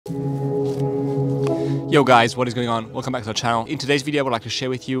Yo guys, what is going on? Welcome back to the channel. In today's video, I would like to share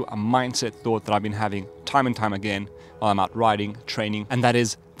with you a mindset thought that I've been having time and time again while I'm out riding, training, and that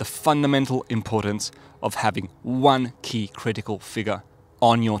is the fundamental importance of having one key critical figure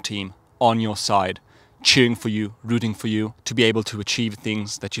on your team, on your side, cheering for you, rooting for you, to be able to achieve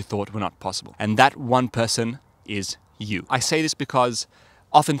things that you thought were not possible. And that one person is you. I say this because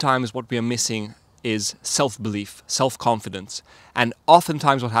oftentimes what we are missing is self-belief, self-confidence, and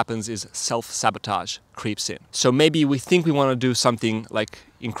oftentimes what happens is self-sabotage creeps in. So maybe we think we want to do something like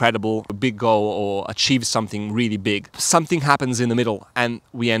incredible, a big goal, or achieve something really big. Something happens in the middle and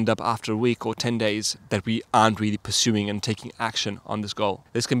we end up after a week or 10 days that we aren't really pursuing and taking action on this goal.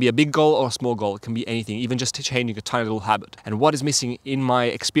 This can be a big goal or a small goal. It can be anything, even just changing a tiny little habit. And what is missing in my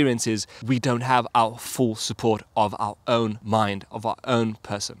experience is we don't have our full support of our own mind, of our own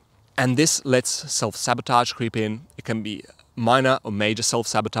person. And this lets self-sabotage creep in. It can be minor or major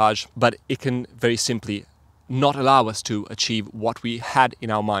self-sabotage, but it can very simply not allow us to achieve what we had in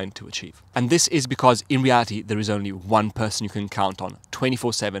our mind to achieve. And this is because in reality, there is only one person you can count on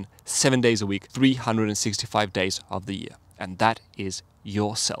 24/7, 7 days a week, 365 days of the year. And that is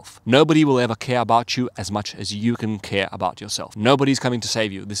yourself. Nobody will ever care about you as much as you can care about yourself. Nobody's coming to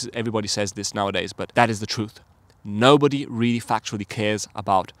save you. Everybody says this nowadays, but that is the truth. Nobody really factually cares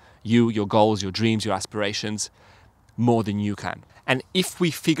about you, your goals, your dreams, your aspirations more than you can. And if we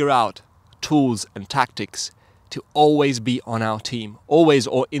figure out tools and tactics to always be on our team, always,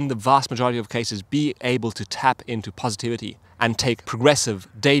 or in the vast majority of cases, be able to tap into positivity and take progressive,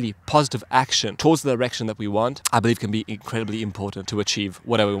 daily, positive action towards the direction that we want, I believe can be incredibly important to achieve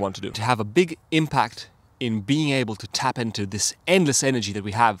whatever we want to do. To have a big impact in being able to tap into this endless energy that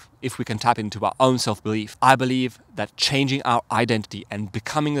we have if we can tap into our own self-belief, I believe that changing our identity and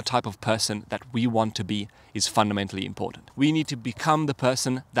becoming the type of person that we want to be is fundamentally important. We need to become the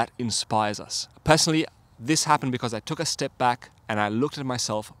person that inspires us. Personally, this happened because I took a step back and I looked at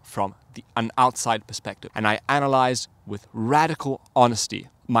myself from an outside perspective, and I analyzed with radical honesty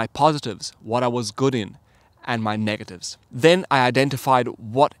my positives, what I was good in, and my negatives. Then I identified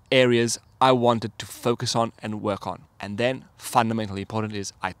what areas I wanted to focus on and work on. And then, fundamentally important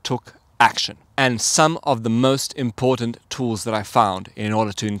is I took action. And some of the most important tools that I found in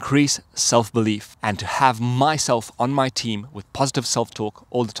order to increase self-belief and to have myself on my team with positive self-talk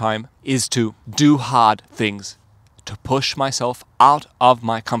all the time is to do hard things, to push myself out of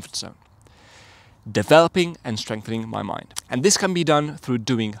my comfort zone, developing and strengthening my mind. And this can be done through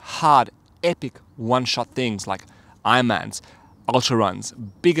doing hard, epic one-shot things like Ironmans, ultra runs,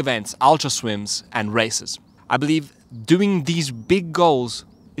 big events, ultra swims, and races. I believe doing these big goals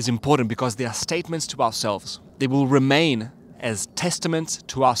is important because they are statements to ourselves. They will remain as testaments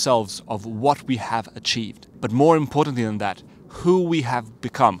to ourselves of what we have achieved. But more importantly than that, who we have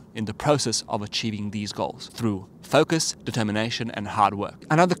become in the process of achieving these goals through focus, determination, and hard work.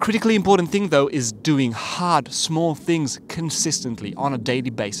 Another critically important thing though is doing hard, small things consistently on a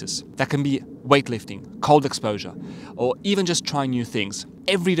daily basis. That can be weightlifting, cold exposure, or even just trying new things.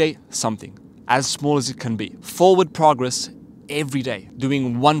 Every day, something, as small as it can be. Forward progress every day.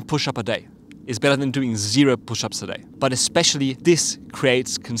 Doing one push-up a day is better than doing 0 push-ups a day. But especially this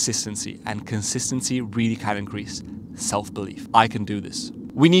creates consistency, and consistency really can increase self-belief. I can do this.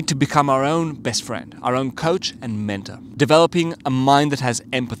 We need to become our own best friend, our own coach and mentor, developing a mind that has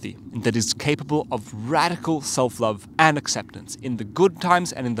empathy and that is capable of radical self-love and acceptance in the good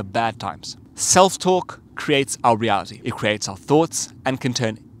times and in the bad times. Self-talk creates our reality. It creates our thoughts and can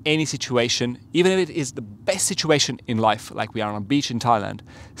turn any situation, even if it is the best situation in life, like we are on a beach in Thailand,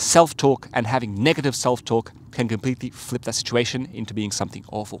 self-talk and having negative self-talk can completely flip that situation into being something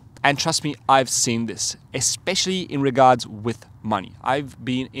awful. And trust me, I've seen this, especially in regards with money. I've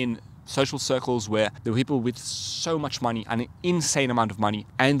been in social circles where there were people with so much money, an insane amount of money,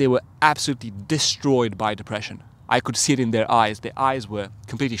 and they were absolutely destroyed by depression. I could see it in their eyes. Their eyes were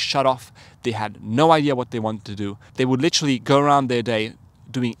completely shut off. They had no idea what they wanted to do. They would literally go around their day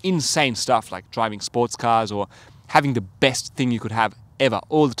doing insane stuff like driving sports cars or having the best thing you could have ever,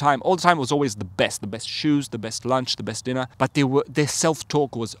 all the time. All the time was always the best shoes, the best lunch, the best dinner, but their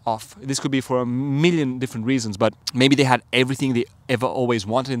self-talk was off. This could be for a million different reasons, but maybe they had everything they ever always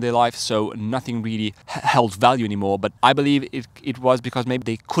wanted in their life, so nothing really held value anymore. But I believe it was because maybe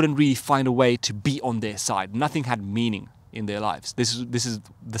they couldn't really find a way to be on their side. Nothing had meaning in their lives. This is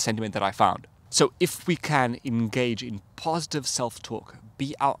the sentiment that I found. So if we can engage in positive self-talk,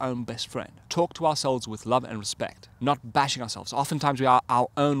 be our own best friend, talk to ourselves with love and respect, not bashing ourselves. Oftentimes we are our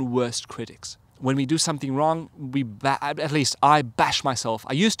own worst critics. When we do something wrong, at least I bash myself.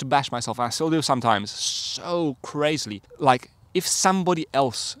 I used to bash myself, and I still do sometimes, so crazily. Like, if somebody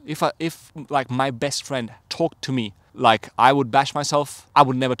else, if like my best friend talked to me like I would bash myself, I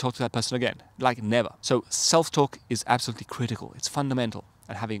would never talk to that person again. Like never. So self-talk is absolutely critical. It's fundamental.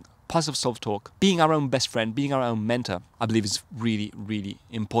 And having positive self-talk, being our own best friend, being our own mentor, I believe is really, really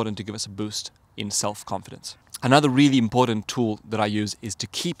important to give us a boost in self-confidence. Another really important tool that I use is to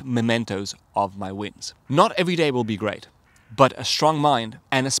keep mementos of my wins. Not every day will be great, but a strong mind,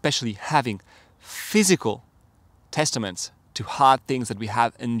 and especially having physical testaments to hard things that we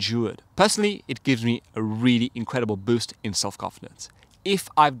have endured. Personally, it gives me a really incredible boost in self-confidence. If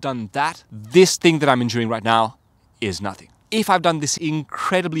I've done that, this thing that I'm enduring right now is nothing. If I've done this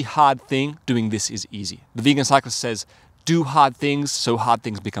incredibly hard thing, doing this is easy. The vegan cyclist says, do hard things so hard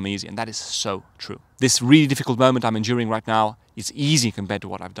things become easy. And that is so true. This really difficult moment I'm enduring right now is easy compared to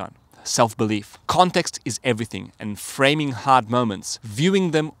what I've done. Self-belief. Context is everything, and framing hard moments,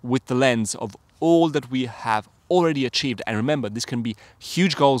 viewing them with the lens of all that we have already achieved. And remember, this can be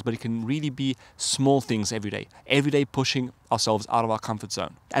huge goals, but it can really be small things every day pushing ourselves out of our comfort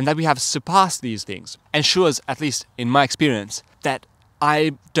zone. And that we have surpassed these things ensures, at least in my experience, that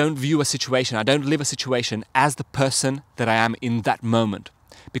I don't view a situation, I don't live a situation as the person that I am in that moment.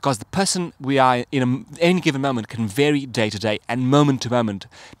 Because the person we are in any given moment can vary day to day and moment to moment,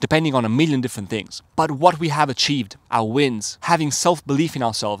 depending on a million different things. But what we have achieved, our wins, having self-belief in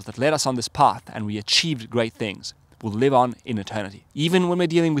ourselves that led us on this path and we achieved great things, will live on in eternity. Even when we're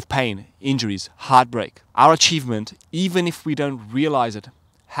dealing with pain, injuries, heartbreak, our achievement, even if we don't realize it,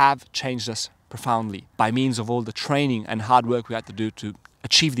 have changed us profoundly by means of all the training and hard work we had to do to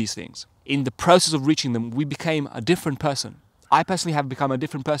achieve these things. In the process of reaching them, we became a different person. I personally have become a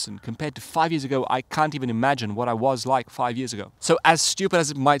different person. Compared to 5 years ago, I can't even imagine what I was like 5 years ago. So as stupid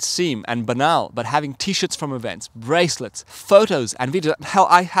as it might seem and banal, but having t-shirts from events, bracelets, photos and videos. Hell,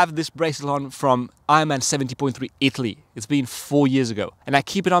 I have this bracelet on from Ironman 70.3 Italy. It's been 4 years ago. And I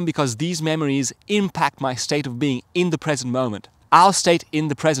keep it on because these memories impact my state of being in the present moment. Our state in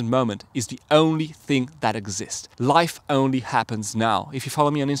the present moment is the only thing that exists. Life only happens now. If you follow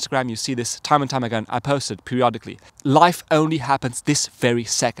me on Instagram, you see this time and time again. I post it periodically. Life only happens this very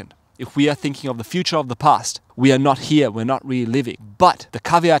second. If we are thinking of the future of the past, we are not here, we're not really living. But the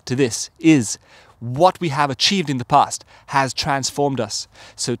caveat to this is what we have achieved in the past has transformed us.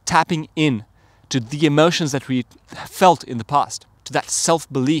 So tapping in to the emotions that we felt in the past, to that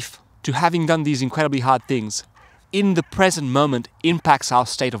self-belief, to having done these incredibly hard things, in the present moment impacts our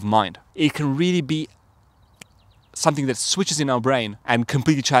state of mind. It can really be something that switches in our brain and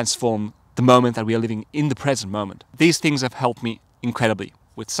completely transform the moment that we are living in the present moment. These things have helped me incredibly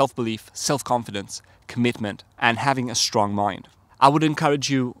with self-belief, self-confidence, commitment, and having a strong mind. I would encourage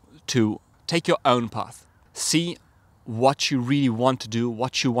you to take your own path. See what you really want to do,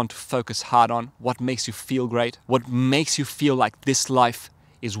 what you want to focus hard on, what makes you feel great, what makes you feel like this life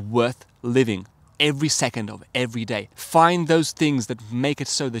is worth living. Every second of every day. Find those things that make it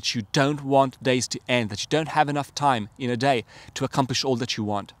so that you don't want days to end, that you don't have enough time in a day to accomplish all that you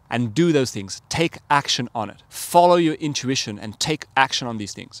want. And do those things. Take action on it. Follow your intuition and take action on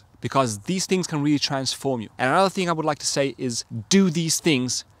these things. Because these things can really transform you. And another thing I would like to say is do these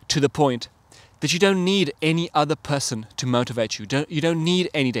things to the point that you don't need any other person to motivate you. You don't need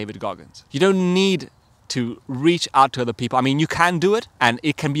any David Goggins. You don't need to reach out to other people. I mean, you can do it and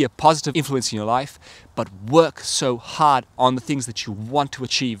it can be a positive influence in your life, but work so hard on the things that you want to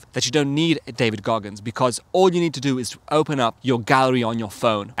achieve that you don't need David Goggins, because all you need to do is to open up your gallery on your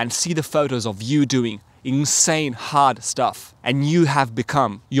phone and see the photos of you doing insane hard stuff, and you have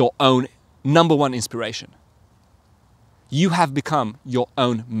become your own #1 inspiration. You have become your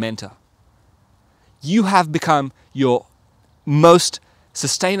own mentor. You have become your most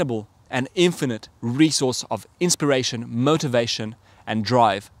sustainable an infinite resource of inspiration, motivation, and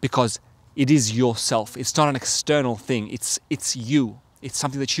drive, because it is yourself. It's not an external thing. It's you. It's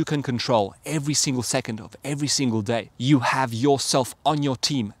something that you can control every single second of every single day. You have yourself on your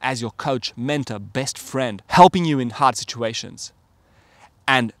team as your coach, mentor, best friend, helping you in hard situations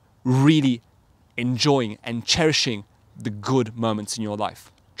and really enjoying and cherishing the good moments in your life,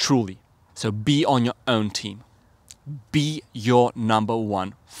 truly. So be on your own team. Be your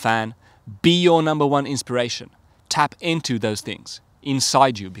 #1 fan. Be your #1 inspiration. Tap into those things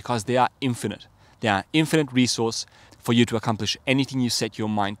inside you because they are infinite. They are infinite resource for you to accomplish anything you set your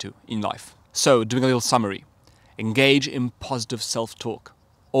mind to in life. So, doing a little summary. Engage in positive self-talk.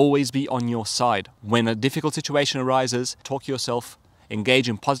 Always be on your side. When a difficult situation arises, talk to yourself. Engage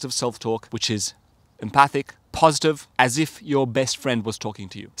in positive self-talk, which is empathic, positive, as if your best friend was talking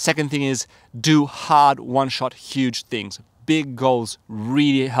to you. Second thing is, do hard, one-shot, huge things. Big goals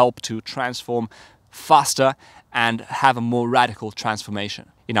really help to transform faster and have a more radical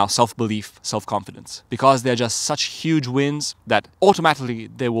transformation in our self-belief, self-confidence, because they're just such huge wins that automatically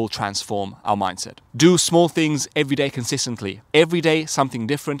they will transform our mindset. Do small things every day consistently. Every day something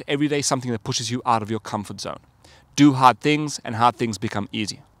different, every day something that pushes you out of your comfort zone. Do hard things and hard things become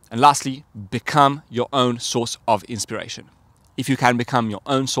easy. And lastly, become your own source of inspiration. If you can become your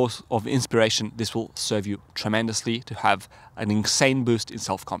own source of inspiration, this will serve you tremendously to have an insane boost in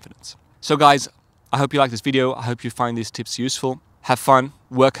self-confidence. So guys, I hope you like this video. I hope you find these tips useful. Have fun,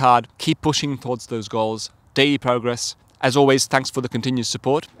 work hard, keep pushing towards those goals, daily progress. As always, thanks for the continued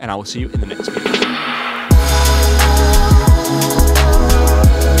support, and I will see you in the next video.